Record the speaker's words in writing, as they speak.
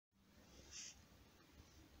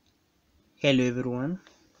Hello everyone,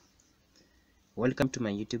 welcome to my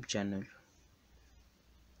YouTube channel.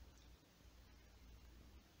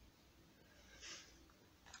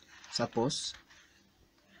 Suppose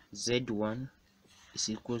Z1 is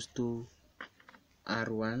equals to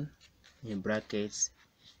R1 in brackets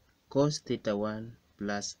cos theta 1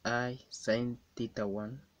 plus I sin theta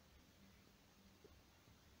 1,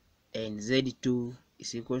 and Z2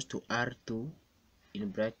 is equals to R2 in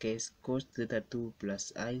brackets cos theta 2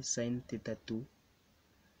 plus I sin theta 2.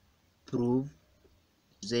 Prove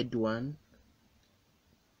Z1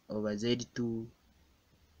 over Z2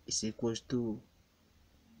 is equals to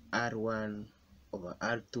R1 over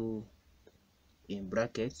R2 in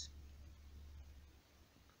brackets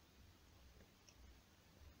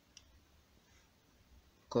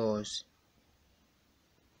cos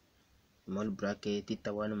small bracket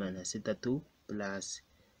theta 1 minus theta 2 plus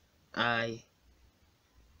I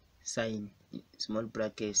sin small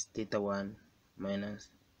brackets theta 1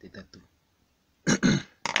 minus theta 2.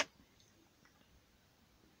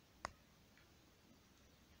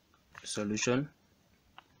 Solution: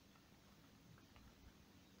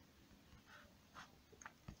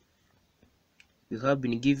 we have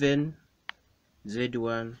been given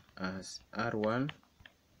Z1 as R1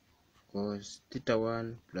 cos theta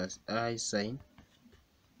 1 plus I sin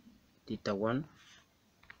theta 1,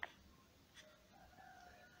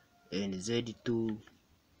 and Z2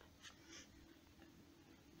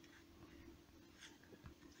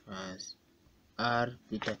 as R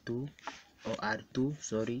theta 2 or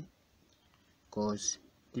R2 cos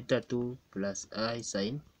theta 2 plus I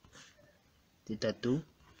sin theta 2.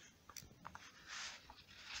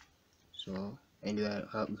 So, and we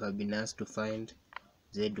have been asked to find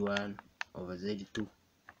Z1 over Z2.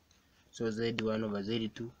 So Z1 over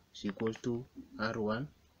Z2 is equal to R1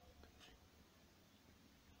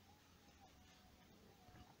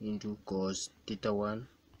 into cos theta 1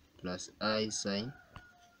 plus I sin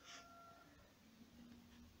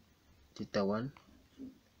theta 1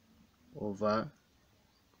 over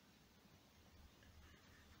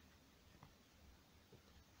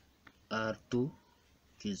R2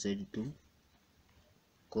 which is Z2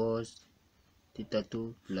 cos theta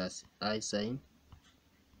 2 plus I sin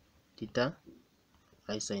theta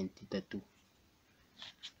 2.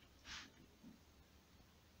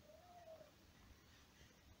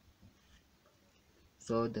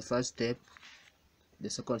 So the first step, the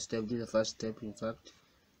second step, this is the first step. In fact,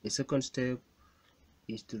 the second step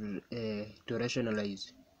is to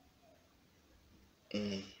rationalize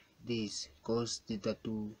this cos theta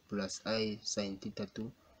 2 plus I sin theta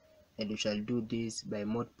 2, and we shall do this by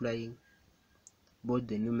multiplying both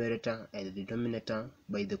the numerator and the denominator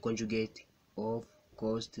by the conjugate of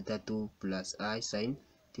cos theta 2 plus I sin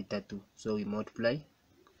theta 2. So we multiply.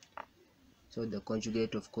 So the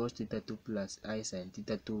conjugate of cos theta 2 plus I sin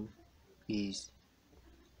theta 2 is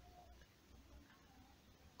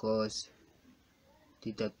cos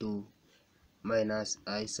theta 2 minus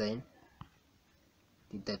I sin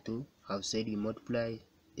theta 2. I've said we multiply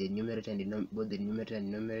the numerator and both the numerator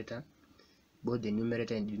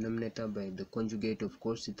and denominator by the conjugate of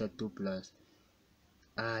cos theta 2 plus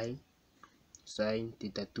I sin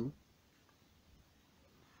theta 2,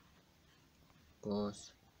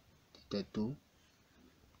 cos theta 2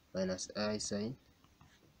 minus I sin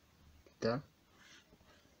theta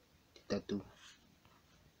 2.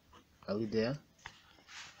 Are we there?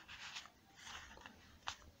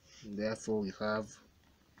 Therefore we have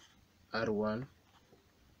R1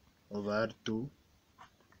 over R2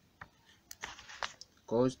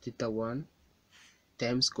 cos theta 1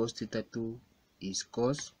 times cos theta 2 is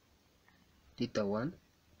cos theta 1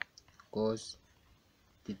 cos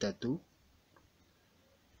theta 2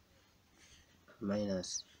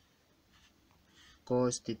 minus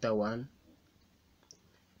cos theta 1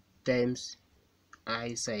 times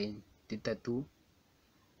I sin theta 2,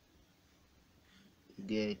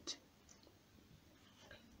 get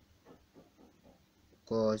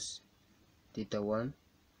cos theta 1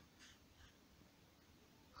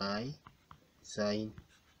 I sin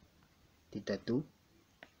theta 2,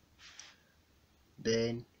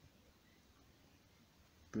 then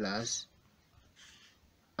plus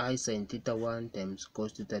I sin theta 1 times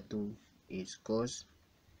cos theta 2 is cos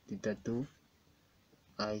theta 2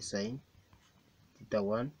 I sin theta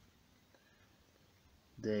 1,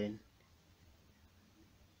 then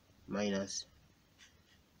minus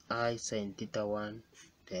I sin theta 1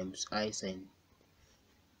 times I sin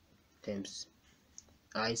theta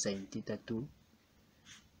 2,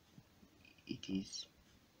 it is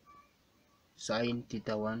sin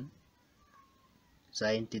theta 1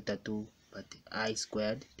 sin theta 2, but I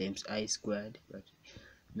squared times I squared, but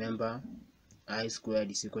Remember, I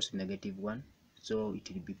squared is equals to -1, so it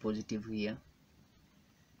will be positive here.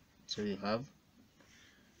 So you have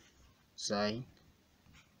sine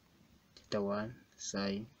theta1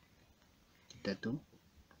 sine theta2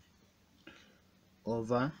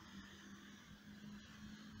 over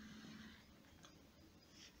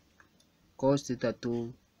cos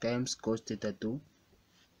theta2 times cos theta2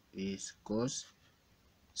 is cos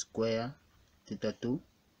square theta2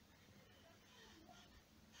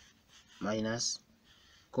 minus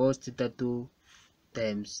cos theta2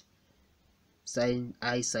 times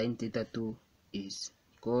I sin theta2 is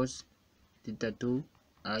cos theta2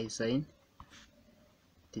 I sin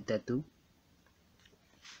theta2,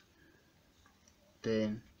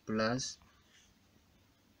 then plus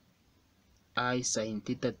I sin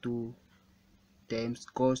theta2 times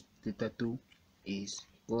cos theta2 is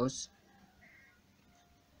cos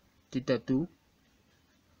theta2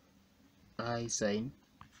 I sin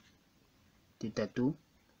theta2,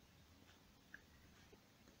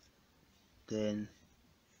 then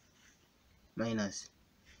minus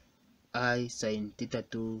I sin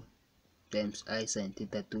theta2 times I sin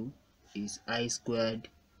theta2 is I squared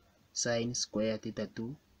sin square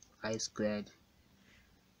theta2, I squared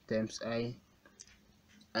times I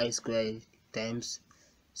squared times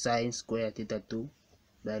sin square theta2.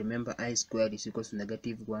 But remember, I squared is equals to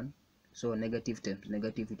 -1, so negative times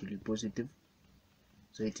negative, it will be positive,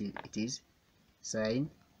 so it is sin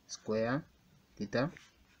square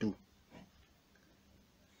theta2.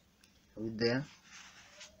 Are we there?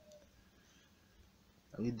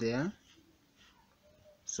 Are we there?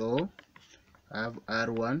 So I have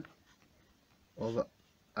r1 over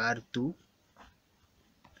r2.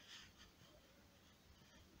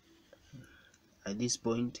 At this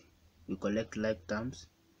point, we collect like terms.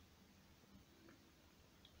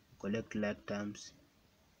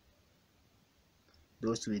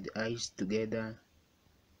 Those with i's together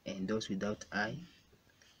and those without I,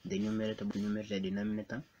 the numerator,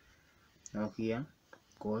 denominator. Now here,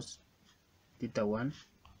 cos theta1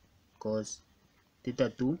 cos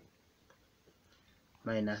theta2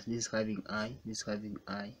 minus this having I,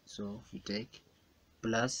 so we take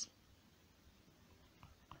plus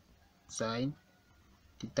sin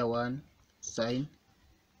theta1 sin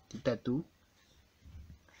theta2.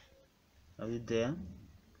 Are we there?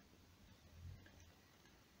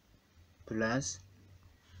 Plus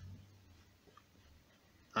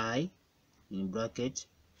I in bracket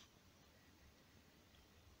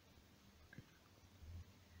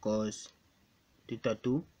cos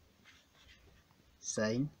theta2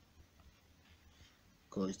 sin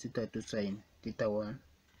cos theta2 sin theta1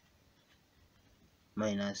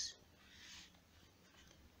 minus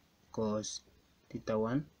cos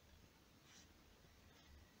theta1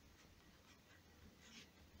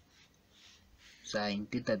 sin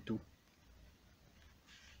theta2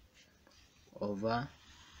 over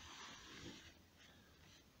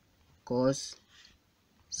cos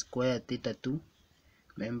square theta2.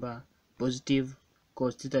 Remember, positive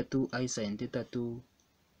cos theta2 I sin theta2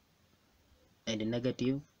 and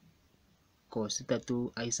negative cos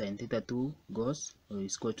theta2 I sin theta2 goes or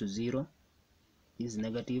is equal to 0. This is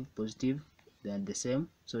negative, positive, they are the same,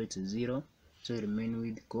 so it's 0. So you remain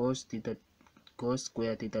with cos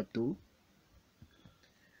square theta2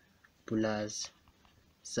 plus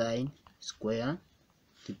sin square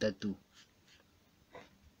theta2.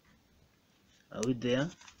 Are we there?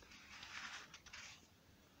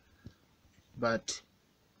 But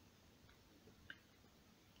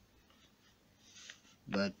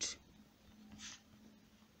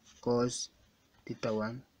cos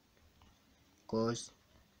theta1 cos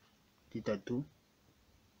theta2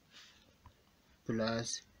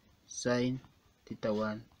 plus sin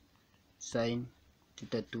theta1 sin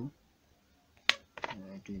theta2.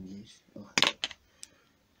 Why doing this?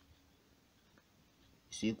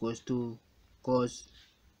 Is equals to cos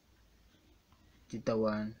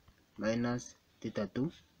theta1 minus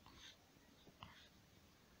theta2.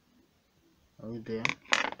 Are we there?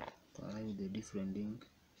 Try with a different link.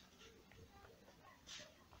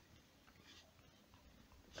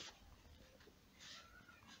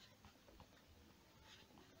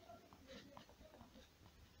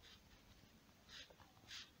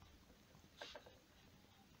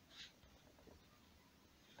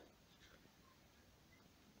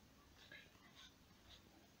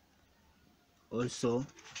 Also,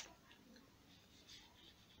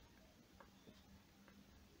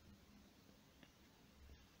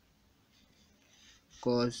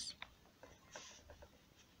 cos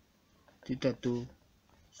theta2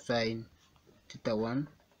 sin theta1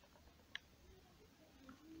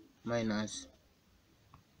 minus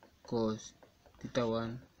cos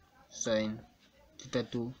theta1 sine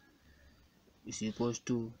theta2 is equals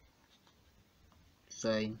to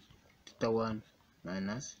sine theta1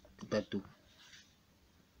 minus theta2.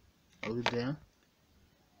 Are we there?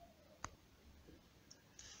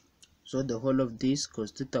 So the whole of this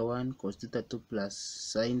cos theta1 cos theta2 plus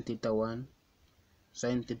sine theta1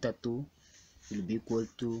 sine theta2 will be equal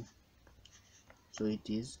to, so it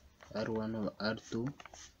is r1 over r2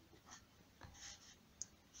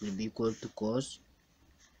 will be equal to cos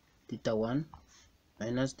theta1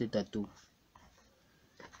 minus theta2,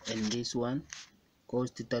 and this one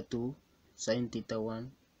cos theta2 sine theta1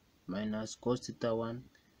 minus cos theta1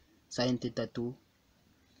 sine theta2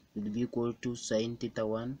 will be equal to sine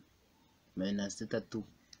theta1 minus theta2,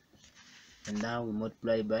 and now we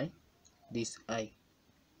multiply by this I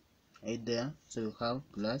right there, so you have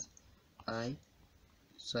plus I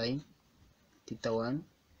sine theta1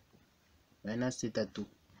 minus theta2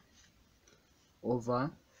 over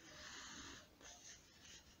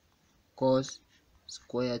cos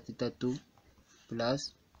square theta2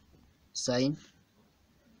 plus sine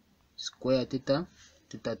square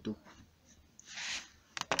theta2.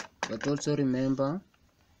 But also remember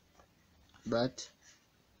that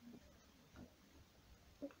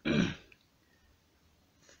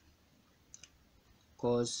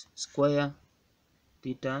cos square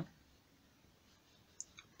theta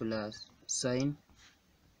plus sine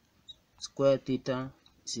square theta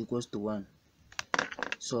is equals to 1.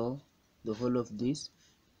 So the whole of this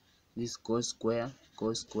cos square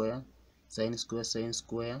sine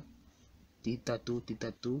square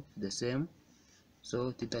theta2 the same,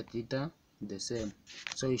 so theta the same,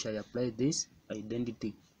 so we shall apply this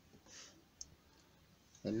identity,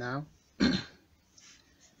 and now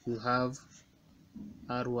we have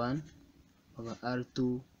r1 over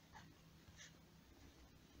r2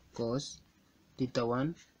 cos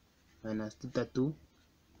theta1 minus theta2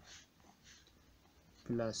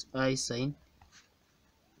 plus I sine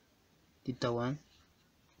theta1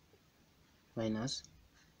 minus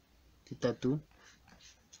theta2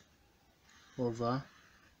 over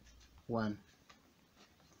 1,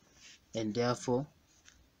 and therefore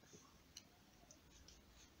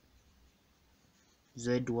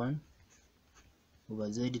z1 over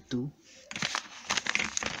z2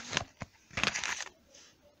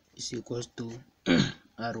 is equals to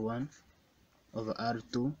r1 over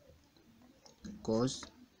r2 cos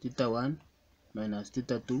theta1 minus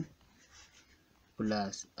theta2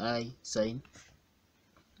 plus I sine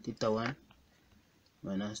theta1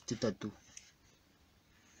 minus theta2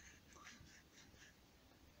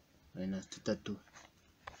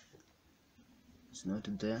 it's not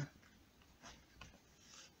there.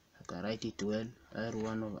 I can write it well,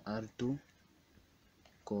 r1 over r2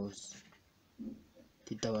 cos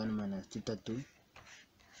theta1 minus theta2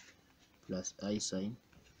 plus I sine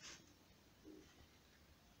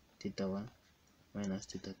theta1 minus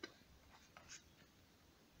theta2.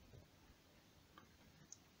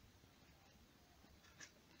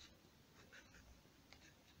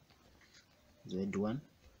 Z1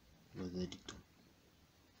 over Z2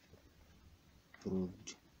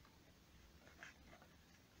 proved.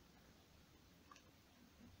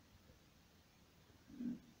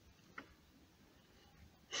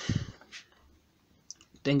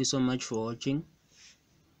 Thank you so much for watching.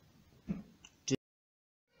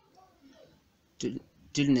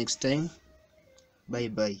 Till next time, bye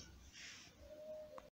bye.